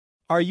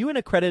Are you an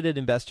accredited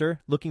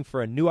investor looking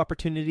for a new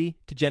opportunity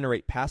to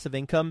generate passive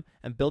income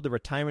and build the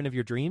retirement of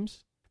your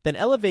dreams? Then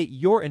elevate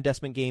your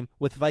investment game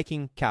with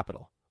Viking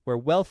Capital, where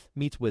wealth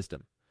meets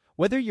wisdom.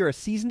 Whether you're a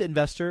seasoned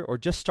investor or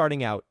just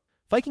starting out,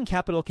 Viking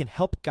Capital can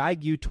help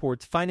guide you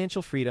towards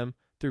financial freedom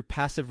through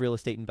passive real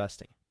estate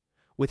investing.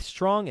 With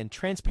strong and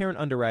transparent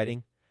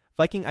underwriting,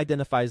 Viking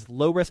identifies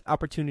low-risk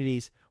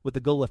opportunities with the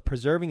goal of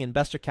preserving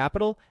investor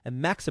capital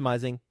and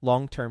maximizing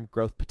long-term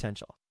growth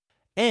potential.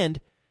 And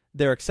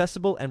their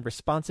accessible and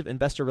responsive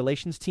investor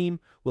relations team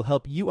will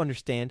help you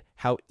understand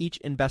how each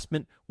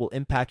investment will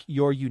impact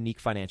your unique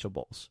financial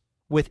goals.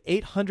 With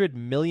 $800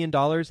 million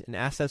in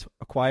assets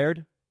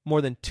acquired,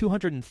 more than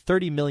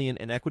 $230 million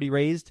in equity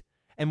raised,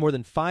 and more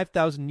than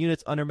 5,000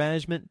 units under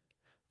management,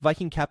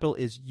 Viking Capital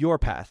is your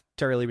path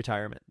to early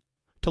retirement.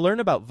 To learn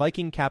about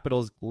Viking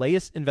Capital's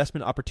latest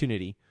investment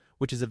opportunity,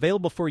 which is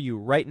available for you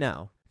right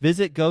now,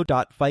 visit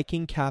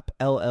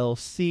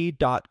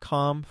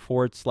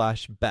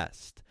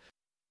go.vikingcapllc.com/best.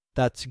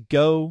 That's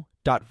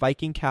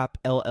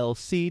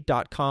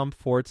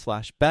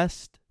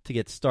go.vikingcapllc.com/best to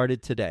get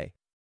started today.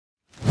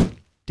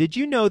 Did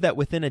you know that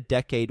within a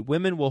decade,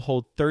 women will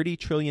hold $30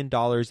 trillion in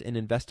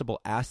investable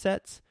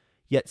assets?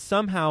 Yet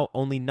somehow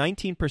only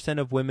 19%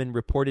 of women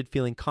reported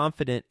feeling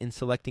confident in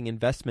selecting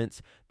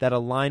investments that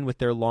align with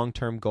their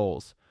long-term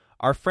goals.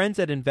 Our friends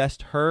at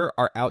InvestHer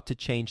are out to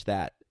change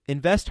that.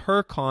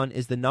 InvestHerCon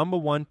is the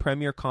 #1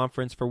 premier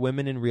conference for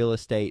women in real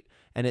estate,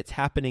 and it's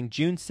happening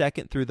June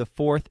 2nd through the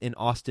 4th in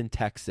Austin,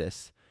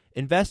 Texas.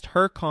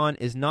 InvestHerCon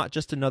is not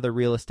just another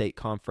real estate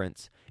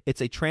conference. It's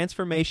a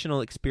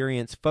transformational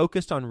experience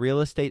focused on real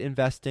estate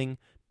investing,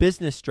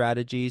 business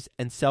strategies,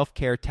 and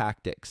self-care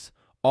tactics,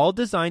 all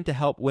designed to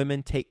help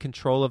women take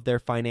control of their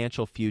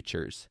financial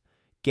futures.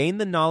 Gain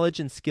the knowledge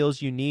and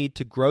skills you need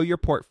to grow your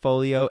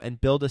portfolio and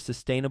build a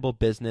sustainable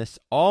business,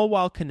 all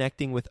while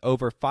connecting with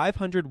over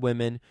 500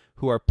 women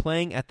who are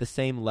playing at the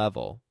same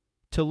level.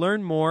 To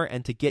learn more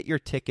and to get your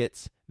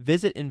tickets,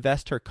 visit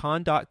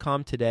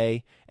InvestHerCon.com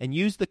today and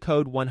use the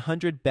code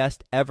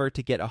 100BESTEVER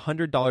to get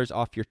 $100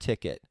 off your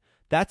ticket.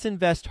 That's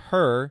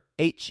InvestHer,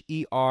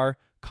 H-E-R,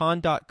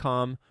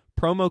 con.com,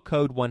 promo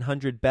code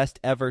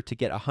 100BESTEVER to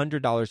get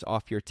 $100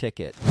 off your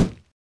ticket.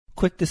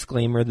 Quick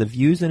disclaimer, the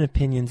views and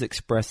opinions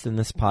expressed in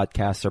this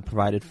podcast are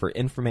provided for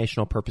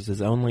informational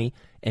purposes only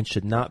and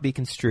should not be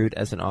construed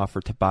as an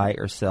offer to buy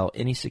or sell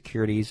any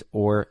securities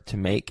or to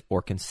make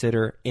or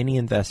consider any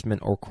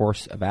investment or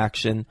course of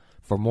action.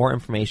 For more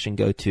information,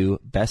 go to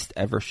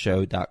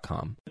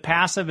bestevershow.com.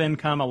 Passive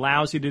income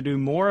allows you to do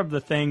more of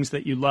the things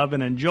that you love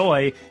and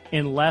enjoy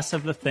and less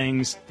of the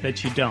things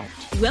that you don't.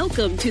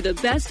 Welcome to the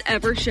Best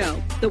Ever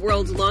Show, the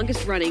world's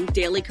longest-running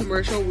daily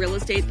commercial real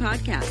estate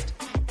podcast.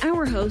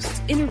 Our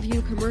hosts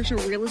interview commercial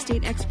real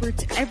estate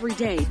experts every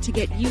day to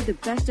get you the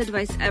best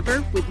advice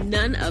ever with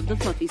none of the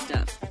fluffy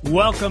stuff.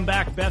 Welcome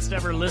back, Best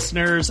Ever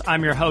listeners.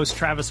 I'm your host,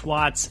 Travis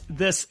Watts.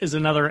 This is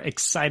another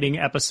exciting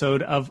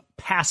episode of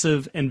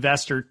Passive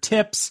Investor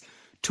Tips.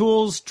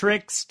 Tools,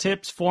 tricks,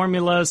 tips,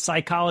 formulas,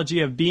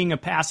 psychology of being a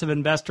passive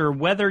investor.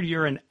 Whether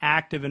you're an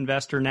active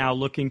investor now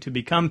looking to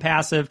become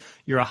passive,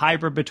 you're a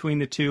hybrid between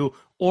the two,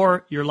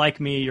 or you're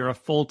like me, you're a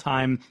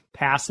full-time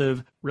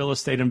passive real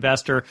estate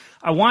investor.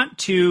 I want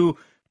to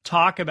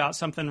talk about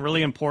something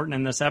really important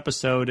in this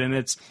episode, and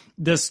it's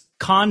this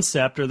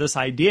concept or this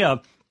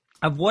idea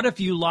of what if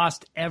you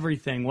lost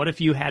everything? What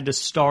if you had to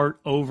start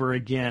over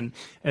again?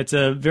 It's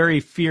a very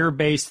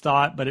fear-based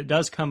thought, but it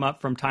does come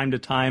up from time to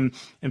time.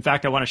 In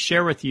fact, I want to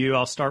share with you,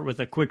 I'll start with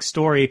a quick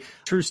story.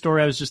 True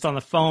story, I was just on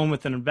the phone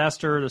with an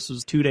investor, this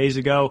was 2 days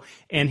ago,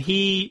 and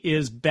he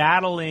is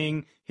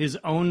battling his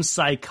own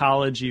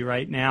psychology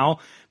right now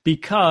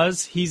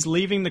because he's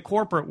leaving the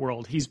corporate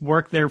world. He's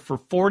worked there for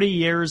 40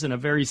 years in a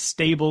very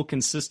stable,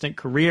 consistent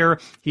career.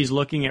 He's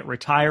looking at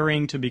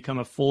retiring to become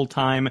a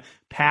full-time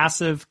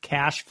passive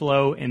cash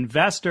flow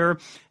investor.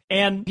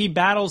 And he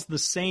battles the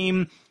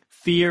same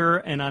fear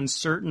and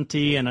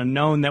uncertainty and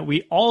unknown that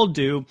we all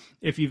do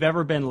if you've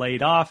ever been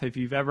laid off, if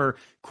you've ever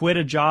quit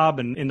a job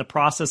and in the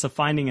process of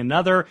finding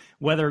another,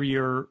 whether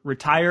you're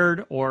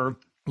retired or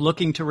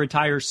looking to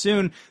retire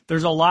soon,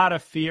 there's a lot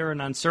of fear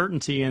and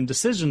uncertainty in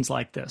decisions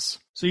like this.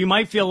 So you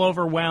might feel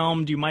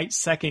overwhelmed, you might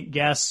second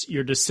guess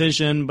your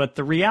decision, but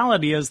the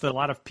reality is that a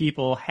lot of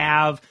people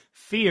have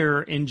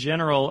fear in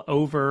general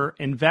over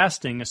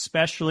investing,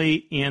 especially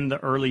in the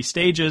early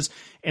stages.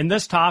 And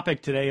this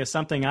topic today is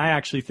something I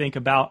actually think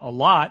about a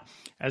lot.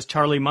 As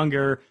Charlie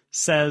Munger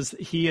says,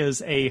 he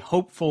is a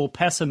hopeful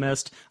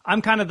pessimist.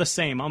 I'm kind of the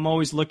same. I'm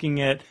always looking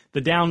at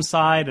the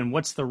downside and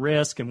what's the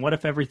risk and what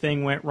if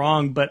everything went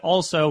wrong, but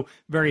also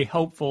very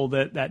hopeful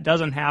that that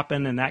doesn't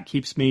happen, and that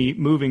keeps me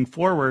moving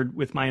forward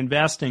with my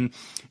investing.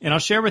 And I'll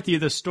share with you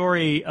the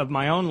story of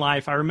my own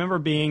life. I remember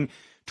being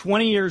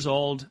 20 years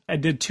old. I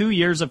did 2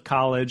 years of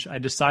college. I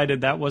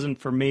decided that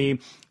wasn't for me,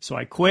 so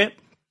I quit,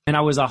 and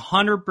I was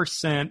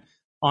 100%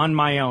 on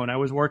my own. I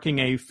was working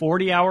a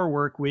 40-hour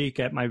work week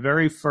at my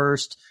very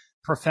first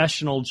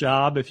professional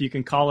job, if you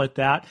can call it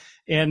that.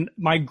 And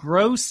my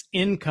gross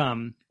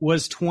income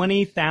was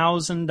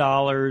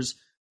 $20,000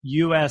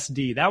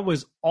 USD. That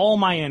was all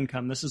my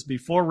income. This is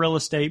before real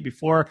estate,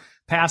 before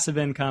passive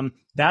income.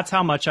 That's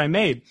how much I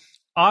made.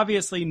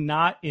 Obviously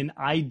not an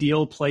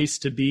ideal place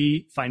to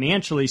be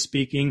financially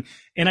speaking.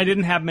 And I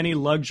didn't have many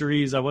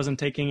luxuries. I wasn't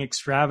taking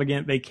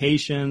extravagant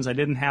vacations. I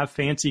didn't have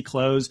fancy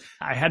clothes.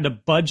 I had to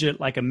budget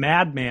like a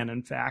madman,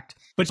 in fact.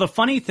 But the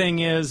funny thing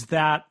is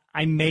that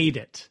I made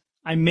it.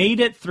 I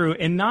made it through.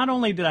 And not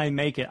only did I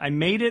make it, I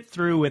made it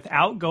through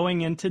without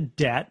going into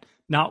debt.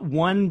 Not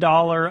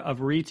 $1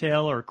 of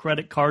retail or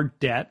credit card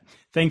debt.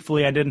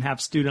 Thankfully, I didn't have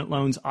student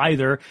loans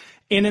either.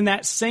 And in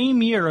that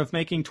same year of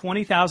making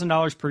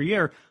 $20,000 per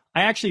year,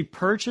 I actually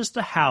purchased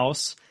a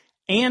house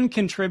and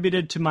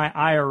contributed to my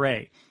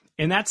IRA.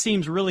 And that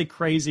seems really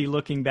crazy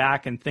looking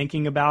back and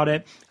thinking about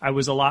it. I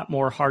was a lot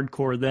more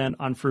hardcore then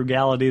on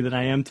frugality than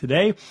I am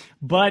today,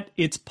 but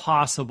it's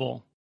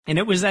possible. And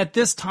it was at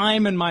this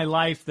time in my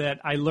life that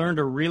I learned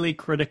a really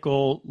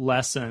critical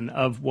lesson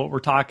of what we're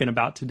talking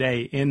about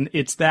today. And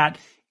it's that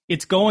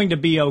it's going to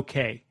be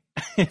okay.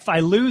 If I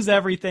lose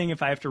everything,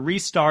 if I have to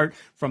restart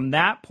from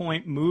that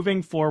point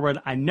moving forward,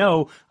 I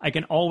know I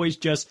can always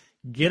just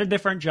get a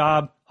different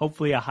job,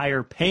 hopefully a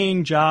higher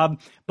paying job.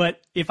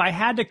 But if I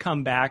had to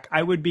come back,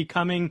 I would be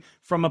coming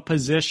from a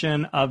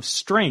position of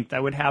strength. I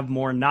would have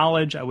more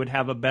knowledge. I would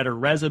have a better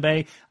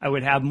resume. I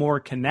would have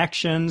more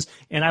connections,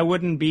 and I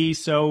wouldn't be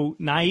so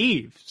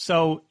naive.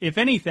 So if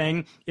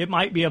anything, it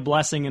might be a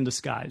blessing in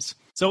disguise.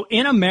 So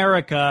in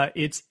America,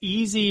 it's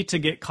easy to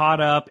get caught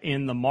up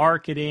in the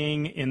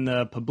marketing, in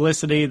the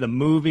publicity, the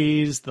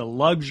movies, the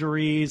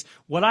luxuries,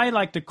 what I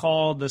like to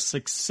call the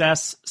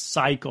success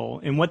cycle.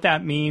 And what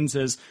that means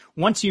is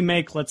once you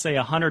make, let's say,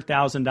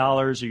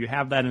 $100,000 or you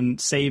have that in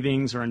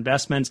savings or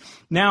investments,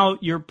 now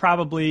you're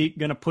probably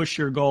going to push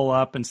your goal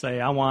up and say,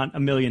 I want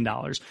 $1 million.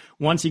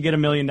 Once you get $1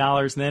 million,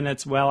 then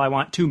it's, well, I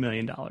want $2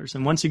 million.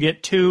 And once you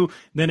get 2,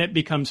 then it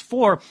becomes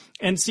 4.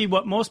 And see,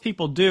 what most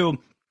people do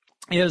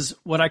is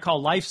what I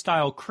call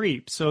lifestyle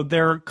creep. So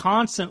they're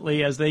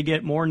constantly, as they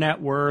get more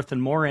net worth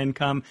and more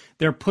income,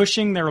 they're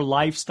pushing their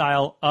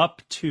lifestyle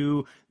up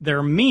to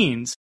their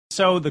means.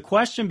 So the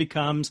question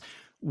becomes,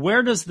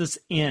 where does this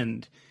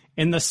end?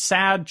 And the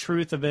sad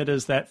truth of it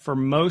is that for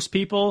most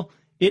people,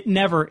 it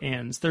never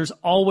ends. There's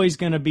always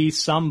going to be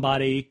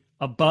somebody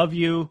above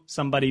you,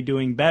 somebody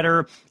doing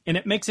better. And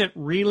it makes it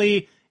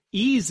really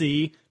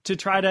easy to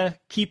try to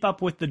keep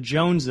up with the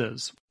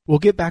Joneses. We'll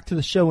get back to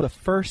the show, but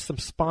first, some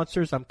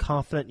sponsors I'm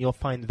confident you'll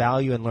find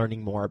value in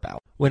learning more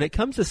about. When it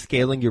comes to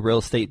scaling your real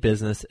estate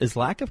business, is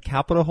lack of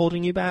capital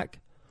holding you back?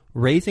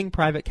 Raising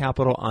private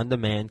capital on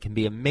demand can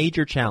be a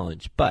major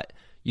challenge, but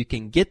you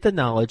can get the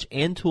knowledge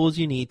and tools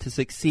you need to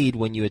succeed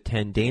when you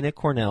attend Dana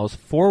Cornell's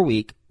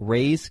 4-week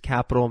Raise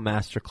Capital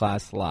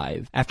Masterclass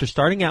Live. After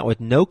starting out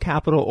with no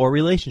capital or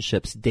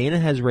relationships, Dana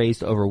has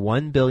raised over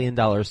 $1 billion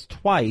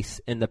twice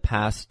in the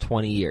past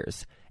 20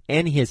 years.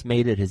 And he has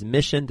made it his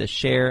mission to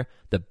share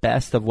the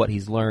best of what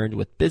he's learned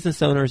with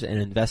business owners and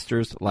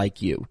investors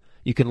like you.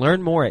 You can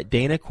learn more at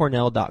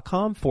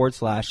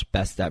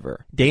danacornell.com/best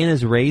ever.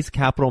 Dana's Raise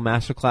Capital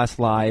Masterclass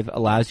Live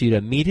allows you to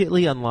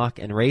immediately unlock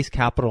and raise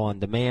capital on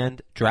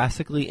demand,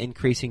 drastically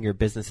increasing your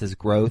business's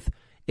growth.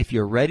 If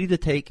you're ready to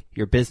take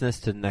your business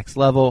to the next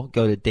level,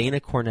 go to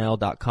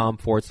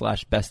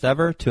danacornell.com/best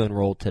ever to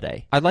enroll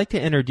today. I'd like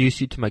to introduce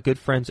you to my good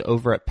friends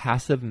over at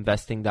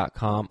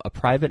PassiveInvesting.com, a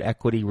private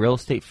equity real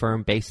estate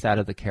firm based out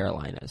of the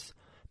Carolinas.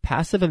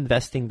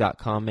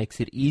 PassiveInvesting.com makes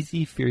it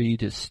easy for you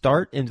to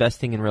start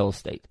investing in real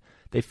estate.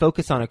 They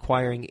focus on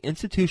acquiring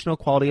institutional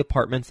quality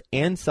apartments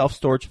and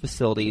self-storage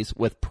facilities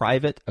with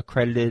private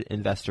accredited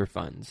investor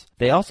funds.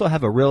 They also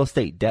have a real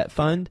estate debt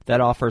fund that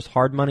offers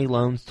hard money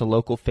loans to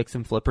local fix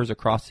and flippers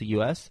across the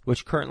U.S.,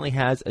 which currently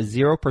has a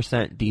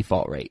 0%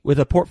 default rate. With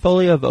a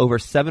portfolio of over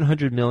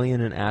 $700 million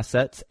in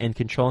assets and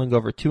controlling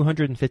over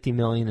 $250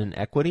 million in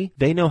equity,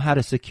 they know how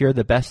to secure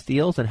the best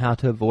deals and how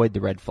to avoid the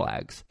red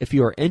flags. If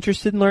you are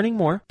interested in learning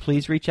more,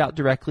 please reach out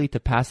directly to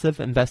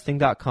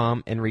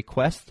PassiveInvesting.com and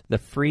request the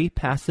free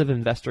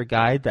Passive Investor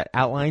Guide that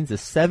outlines the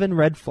 7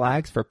 red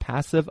flags for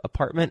passive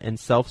apartment and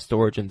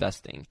self-storage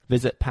investing.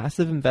 Visit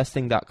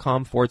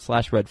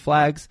PassiveInvesting.com/red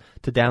flags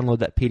to download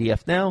that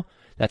PDF now.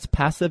 That's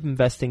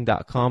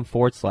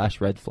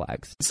PassiveInvesting.com/red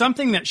flags.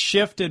 Something that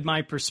shifted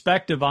my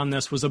perspective on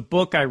this was a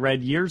book I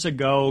read years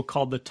ago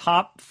called The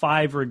Top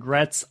 5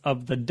 Regrets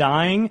of the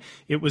Dying.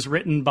 It was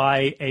written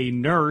by a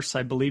nurse.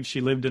 I believe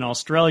she lived in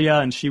Australia,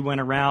 and she went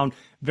around,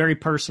 very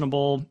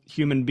personable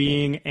human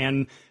being,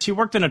 and she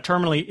worked in a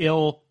terminally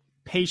ill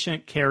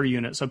patient care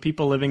unit, so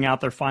people living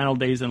out their final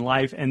days in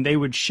life, and they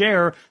would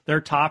share their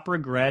top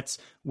regrets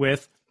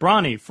with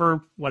Bronnie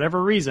for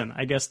whatever reason.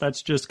 I guess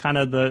that's just kind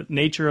of the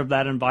nature of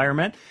that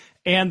environment.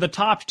 And the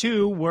top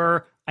 2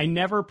 were, I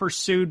never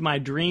pursued my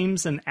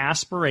dreams and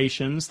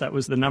aspirations. That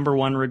was the number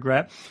 1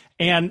 regret.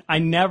 And I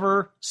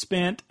never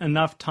spent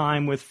enough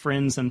time with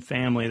friends and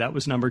family. That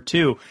was number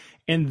 2.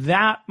 And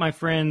that, my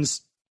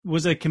friends,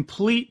 was a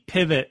complete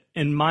pivot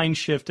and mind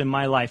shift in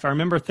my life. I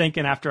remember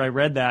thinking after I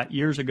read that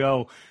years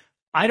ago,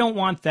 I don't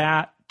want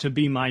that to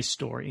be my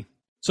story.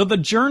 So the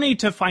journey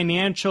to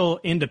financial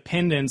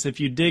independence, if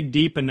you dig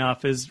deep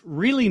enough, is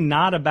really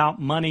not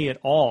about money at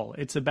all.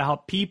 It's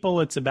about people.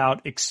 It's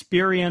about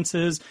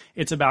experiences.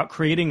 It's about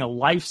creating a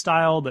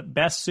lifestyle that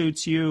best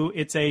suits you.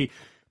 It's a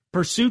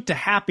pursuit to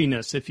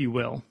happiness, if you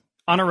will.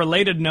 On a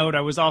related note,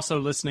 I was also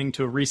listening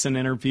to a recent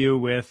interview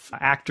with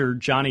actor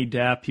Johnny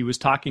Depp. He was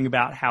talking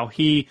about how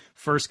he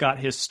first got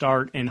his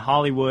start in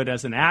Hollywood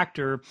as an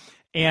actor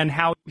and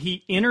how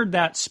he entered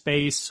that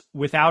space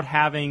without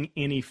having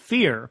any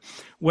fear.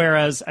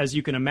 Whereas, as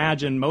you can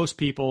imagine, most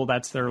people,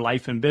 that's their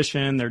life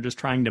ambition. They're just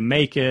trying to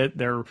make it.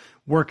 They're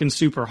working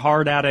super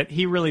hard at it.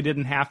 He really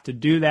didn't have to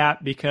do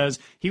that because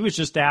he was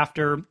just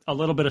after a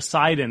little bit of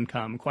side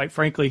income. Quite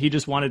frankly, he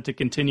just wanted to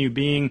continue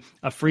being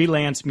a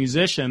freelance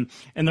musician.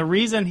 And the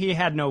reason he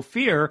had no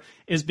fear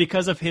is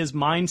because of his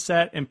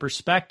mindset and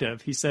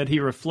perspective. He said he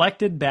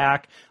reflected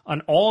back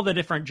on all the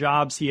different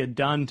jobs he had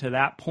done to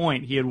that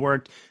point. He had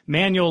worked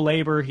manual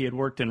labor. He had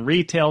worked in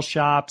retail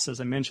shops. As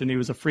I mentioned, he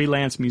was a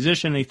freelance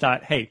musician. And he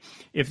thought, hey,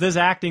 if this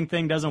acting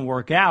thing doesn't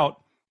work out,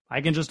 I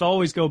can just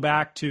always go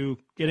back to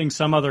getting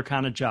some other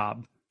kind of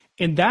job.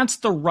 And that's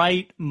the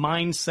right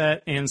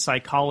mindset and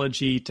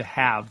psychology to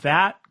have.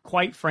 That,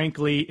 quite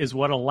frankly, is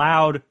what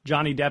allowed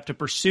Johnny Depp to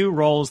pursue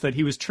roles that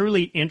he was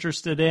truly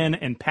interested in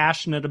and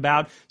passionate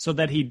about so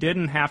that he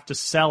didn't have to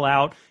sell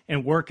out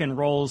and work in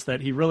roles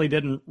that he really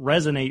didn't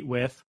resonate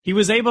with. He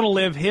was able to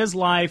live his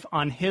life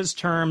on his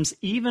terms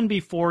even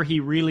before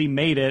he really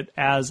made it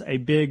as a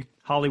big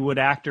Hollywood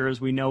actor as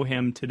we know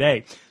him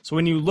today. So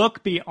when you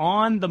look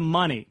beyond the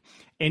money,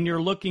 and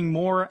you're looking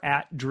more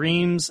at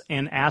dreams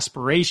and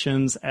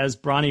aspirations, as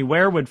Bronnie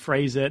Ware would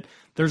phrase it,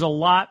 there's a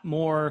lot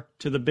more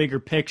to the bigger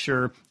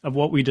picture of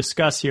what we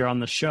discuss here on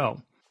the show.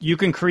 You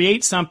can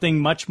create something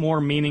much more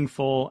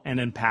meaningful and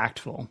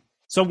impactful.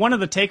 So one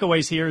of the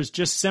takeaways here is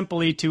just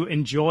simply to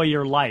enjoy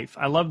your life.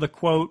 I love the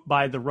quote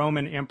by the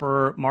Roman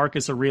Emperor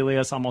Marcus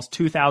Aurelius almost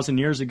 2,000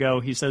 years ago.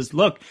 He says,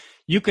 look,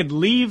 you could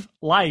leave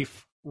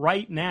life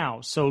right now,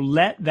 so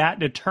let that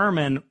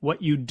determine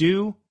what you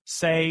do,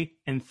 say,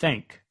 and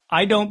think.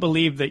 I don't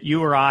believe that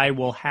you or I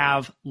will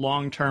have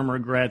long-term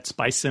regrets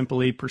by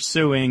simply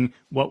pursuing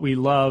what we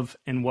love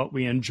and what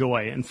we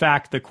enjoy. In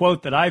fact, the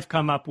quote that I've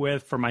come up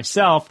with for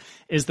myself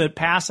is that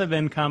passive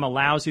income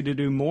allows you to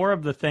do more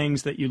of the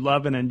things that you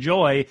love and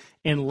enjoy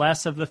and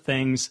less of the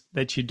things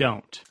that you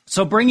don't.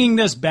 So bringing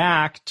this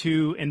back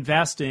to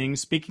investing,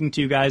 speaking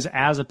to you guys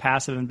as a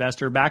passive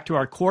investor, back to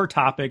our core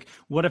topic,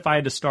 what if I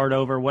had to start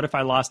over? What if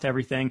I lost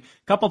everything?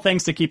 A couple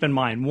things to keep in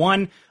mind.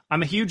 One,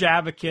 I'm a huge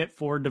advocate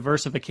for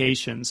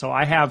diversification. So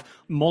I have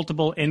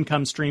multiple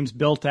income streams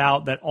built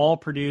out that all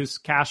produce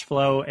cash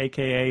flow,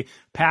 aka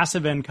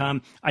passive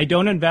income. I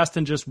don't invest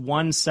in just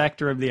one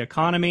sector of the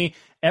economy.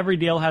 Every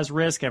deal has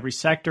risk. Every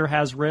sector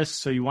has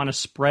risk. So you want to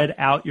spread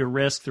out your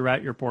risk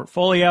throughout your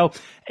portfolio.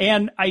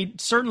 And I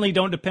certainly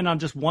don't depend on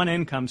just one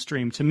income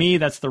stream. To me,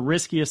 that's the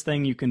riskiest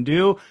thing you can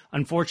do.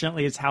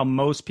 Unfortunately, it's how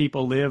most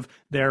people live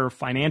their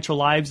financial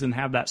lives and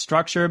have that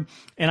structure.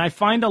 And I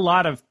find a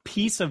lot of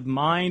peace of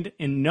mind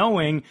in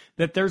knowing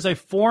that there's a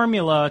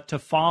formula to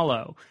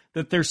follow,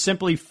 that there's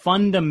simply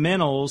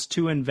fundamentals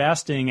to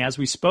investing, as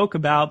we spoke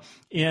about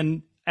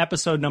in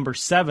episode number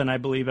 7, I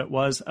believe it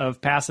was,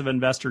 of Passive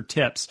Investor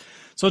Tips.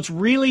 So it's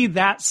really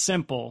that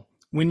simple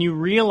when you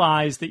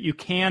realize that you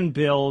can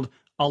build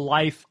a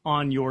life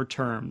on your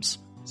terms.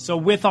 So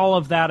with all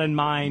of that in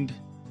mind,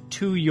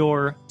 to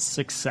your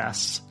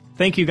success.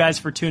 Thank you guys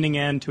for tuning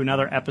in to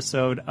another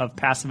episode of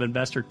Passive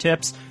Investor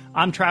Tips.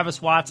 I'm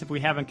Travis Watts. If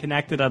we haven't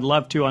connected, I'd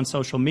love to on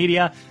social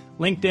media.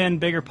 LinkedIn,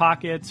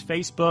 BiggerPockets,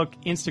 Facebook,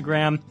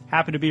 Instagram.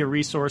 Happy to be a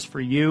resource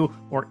for you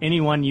or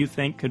anyone you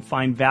think could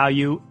find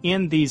value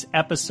in these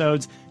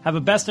episodes. Have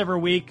a best ever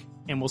week,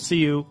 and we'll see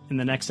you in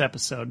the next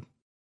episode.